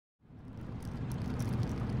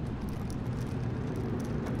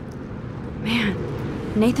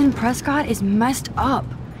Man, Nathan Prescott is messed up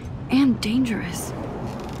and dangerous.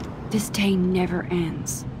 This day never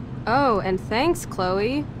ends. Oh, and thanks,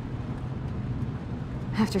 Chloe.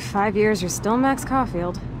 After 5 years, you're still Max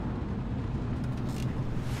Caulfield.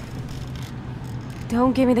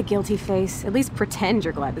 Don't give me the guilty face. At least pretend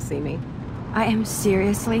you're glad to see me. I am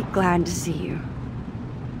seriously glad to see you.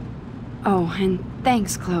 Oh, and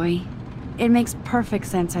thanks, Chloe. It makes perfect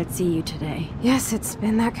sense I'd see you today. Yes, it's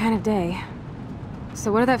been that kind of day.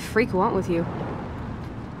 So what did that freak want with you?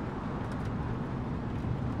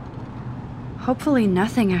 Hopefully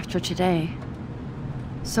nothing after today.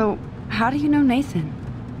 So, how do you know Nathan?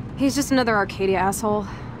 He's just another Arcadia asshole.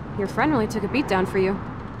 Your friend really took a beat down for you.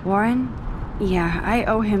 Warren? Yeah, I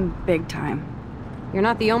owe him big time. You're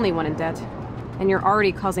not the only one in debt. And you're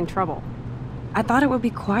already causing trouble. I thought it would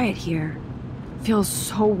be quiet here. Feels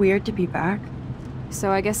so weird to be back.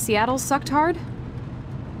 So I guess Seattle sucked hard?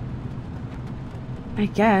 I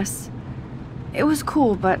guess. It was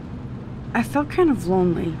cool, but I felt kind of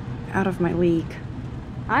lonely, out of my league.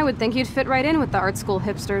 I would think you'd fit right in with the art school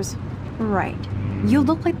hipsters. Right. You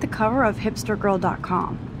look like the cover of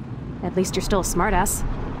hipstergirl.com. At least you're still a smartass.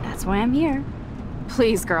 That's why I'm here.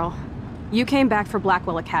 Please, girl. You came back for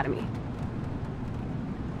Blackwell Academy.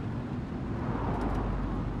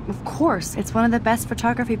 Of course, it's one of the best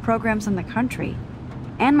photography programs in the country.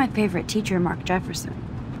 And my favorite teacher, Mark Jefferson.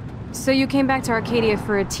 So you came back to Arcadia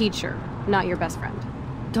for a teacher, not your best friend.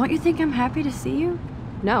 Don't you think I'm happy to see you?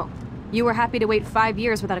 No. You were happy to wait 5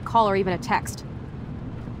 years without a call or even a text.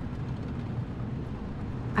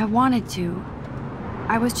 I wanted to.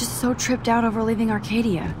 I was just so tripped out over leaving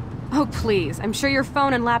Arcadia. Oh, please. I'm sure your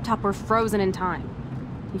phone and laptop were frozen in time.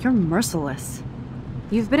 You're merciless.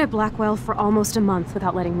 You've been at Blackwell for almost a month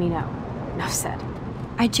without letting me know. Enough said.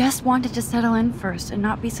 I just wanted to settle in first and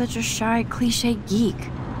not be such a shy, cliché geek.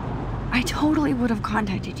 I totally would have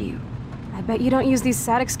contacted you. I bet you don't use these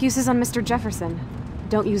sad excuses on Mr. Jefferson.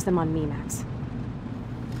 Don't use them on me, Max.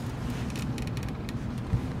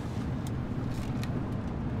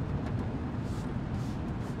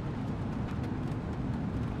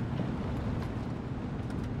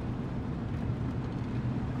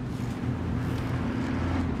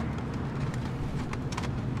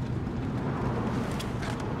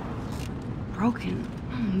 Broken.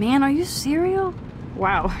 Oh, man, are you serial?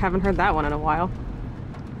 Wow, haven't heard that one in a while.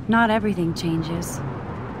 Not everything changes.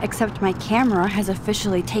 Except my camera has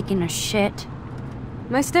officially taken a shit.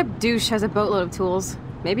 My step-douche has a boatload of tools.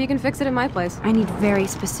 Maybe you can fix it at my place. I need very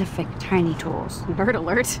specific, tiny tools. Nerd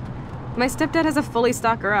alert. My stepdad has a fully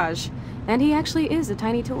stocked garage, and he actually is a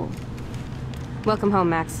tiny tool. Welcome home,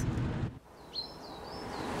 Max.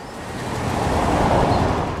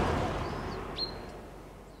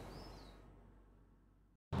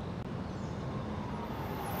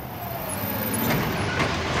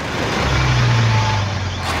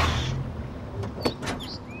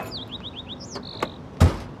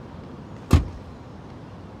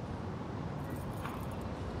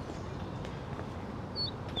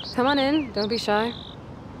 Come on in, don't be shy.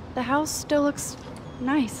 The house still looks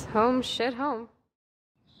nice. Home shit home.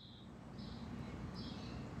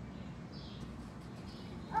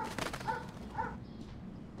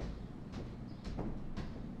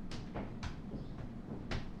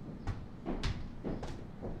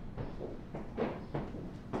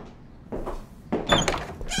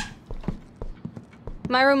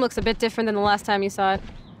 My room looks a bit different than the last time you saw it.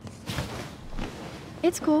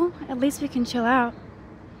 It's cool. At least we can chill out.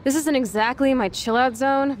 This isn't exactly my chill-out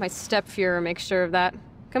zone. My step-Fuhrer makes sure of that.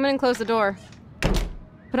 Come in and close the door.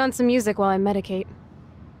 Put on some music while I medicate.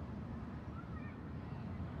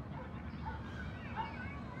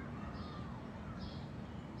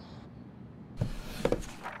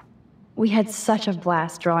 We had such a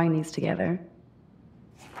blast drawing these together.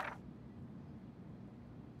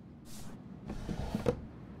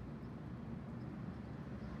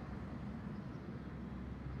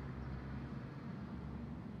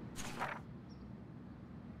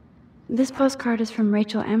 This postcard is from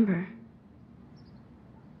Rachel Ember.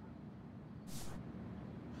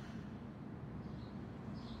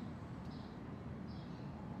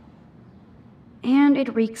 And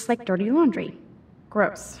it reeks like dirty laundry.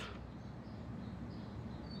 Gross.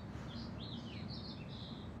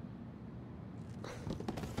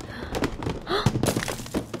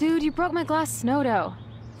 Dude, you broke my glass snow dough.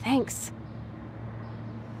 Thanks.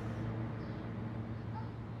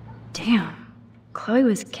 Damn. Chloe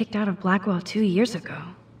was kicked out of Blackwell 2 years ago.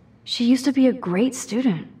 She used to be a great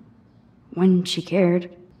student. When she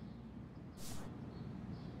cared.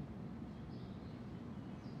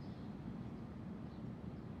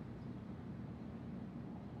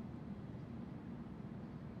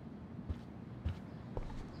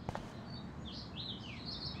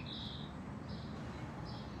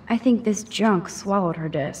 I think this junk swallowed her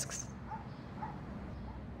discs.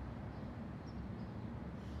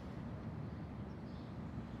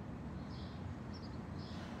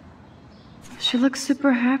 She looks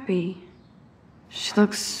super happy. She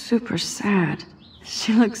looks super sad.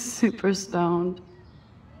 She looks super stoned.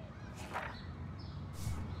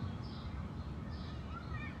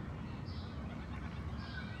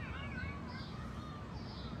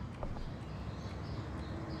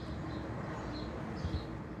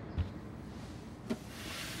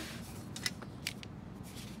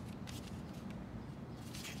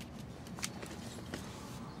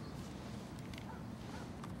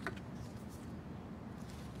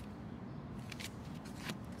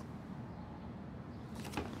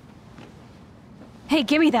 Hey,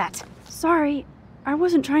 give me that! Sorry, I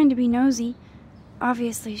wasn't trying to be nosy.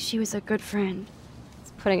 Obviously, she was a good friend.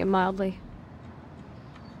 It's putting it mildly.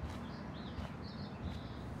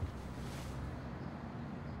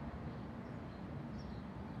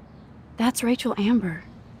 That's Rachel Amber.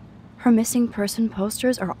 Her missing person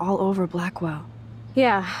posters are all over Blackwell.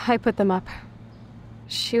 Yeah, I put them up.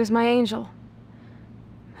 She was my angel.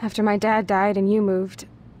 After my dad died and you moved,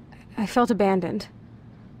 I felt abandoned.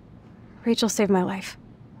 Rachel saved my life.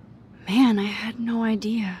 Man, I had no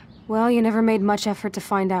idea. Well, you never made much effort to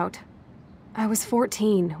find out. I was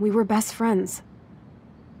 14. We were best friends.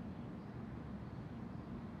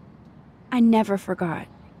 I never forgot,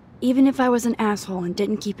 even if I was an asshole and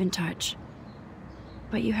didn't keep in touch.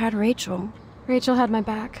 But you had Rachel. Rachel had my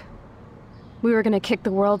back. We were gonna kick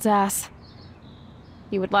the world's ass.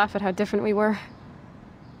 You would laugh at how different we were.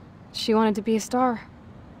 She wanted to be a star.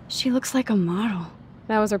 She looks like a model.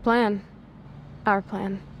 That was her plan. Our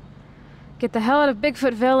plan. Get the hell out of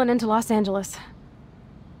Bigfootville and into Los Angeles.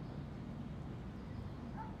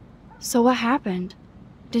 So what happened?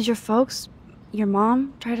 Did your folks, your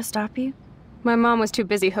mom, try to stop you? My mom was too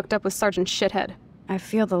busy hooked up with Sergeant Shithead. I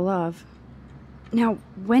feel the love. Now,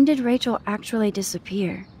 when did Rachel actually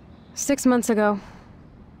disappear? 6 months ago.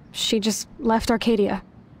 She just left Arcadia.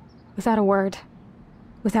 Without a word.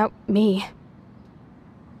 Without me.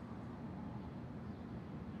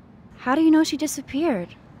 How do you know she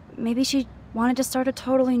disappeared? Maybe she wanted to start a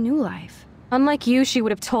totally new life. Unlike you, she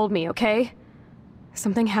would have told me, okay?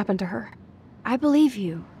 Something happened to her. I believe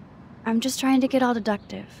you. I'm just trying to get all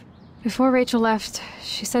deductive. Before Rachel left,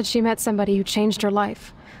 she said she met somebody who changed her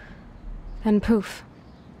life. Then poof.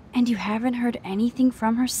 And you haven't heard anything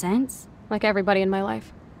from her since? Like everybody in my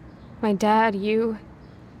life. My dad, you,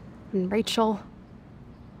 and Rachel.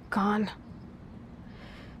 Gone.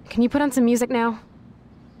 Can you put on some music now?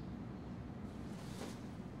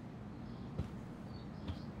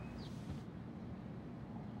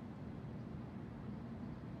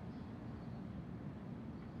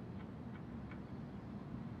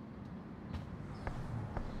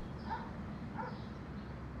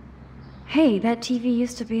 Hey, that TV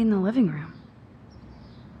used to be in the living room.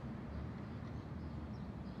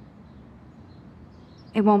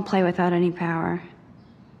 It won't play without any power.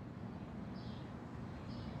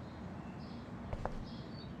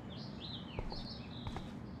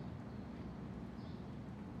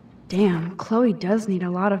 Damn, Chloe does need a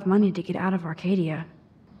lot of money to get out of Arcadia.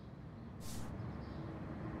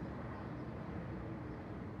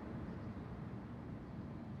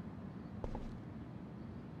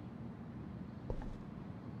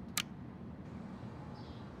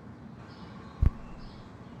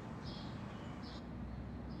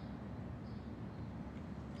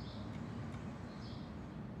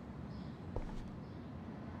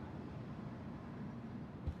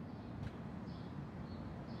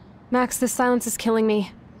 Max, this silence is killing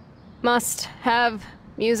me. Must have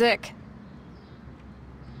music.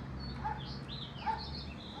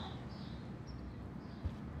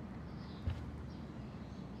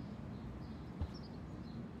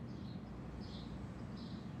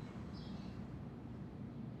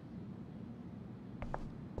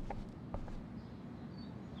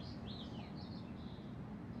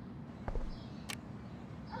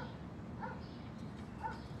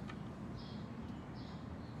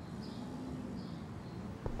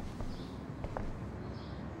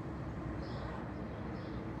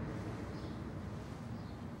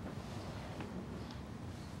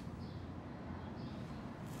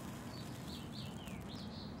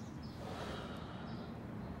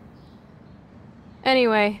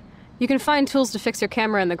 Anyway, you can find tools to fix your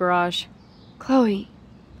camera in the garage. Chloe,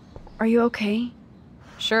 are you okay?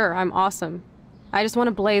 Sure, I'm awesome. I just want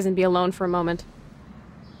to blaze and be alone for a moment.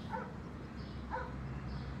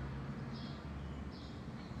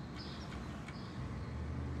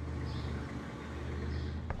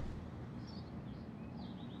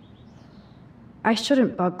 I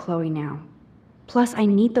shouldn't bug Chloe now. Plus, I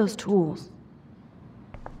need those tools.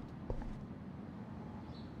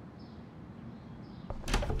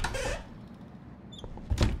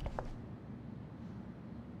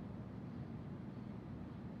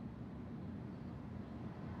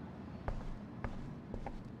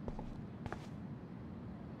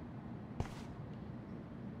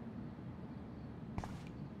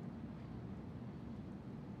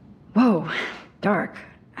 Whoa, dark.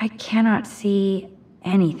 I cannot see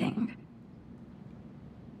anything.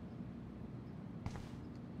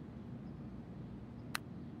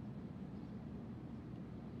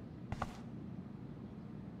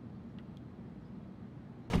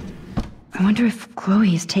 I wonder if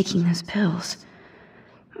Chloe is taking those pills.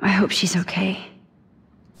 I hope she's okay.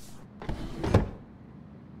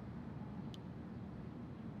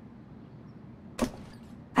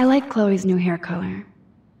 I like Chloe's new hair color.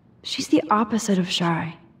 She's the opposite of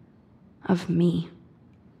shy. Of me.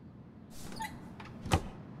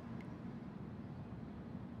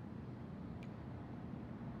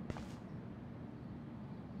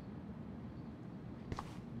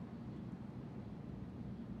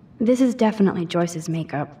 This is definitely Joyce's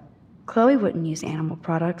makeup. Chloe wouldn't use animal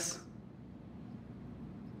products.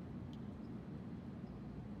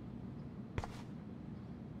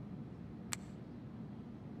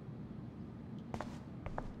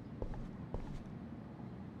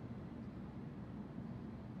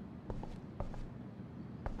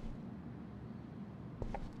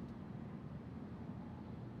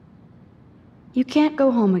 You can't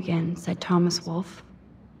go home again, said Thomas Wolfe.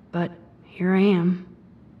 But here I am.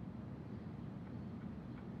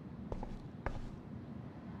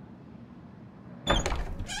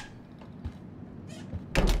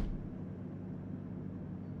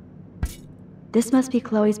 This must be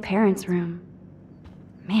Chloe's parents' room.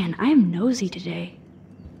 Man, I am nosy today.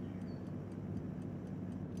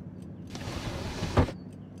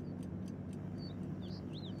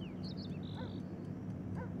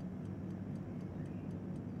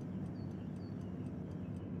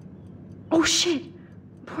 Oh shit!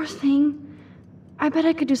 Poor thing. I bet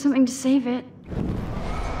I could do something to save it.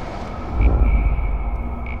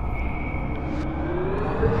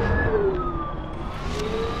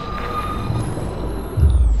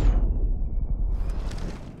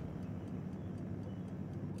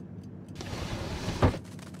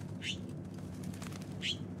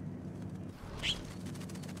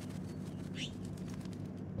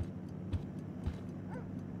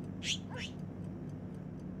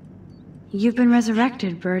 You've been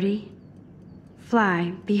resurrected, Birdie.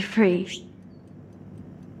 Fly, be free.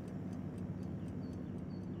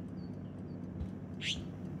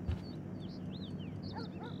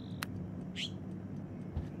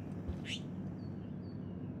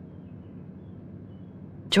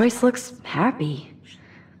 Joyce looks happy.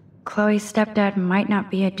 Chloe's stepdad might not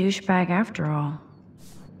be a douchebag after all.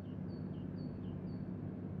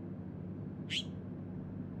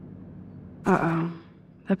 Uh-oh.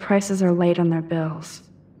 The prices are late on their bills.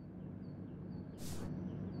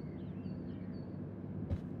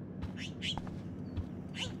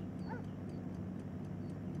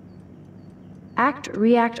 Act,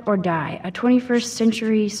 React, or Die, a 21st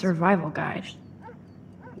century survival guide.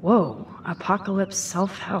 Whoa, apocalypse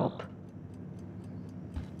self-help.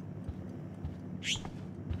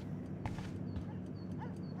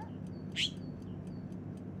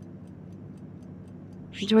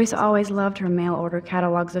 Joyce always loved her mail order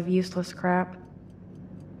catalogs of useless crap.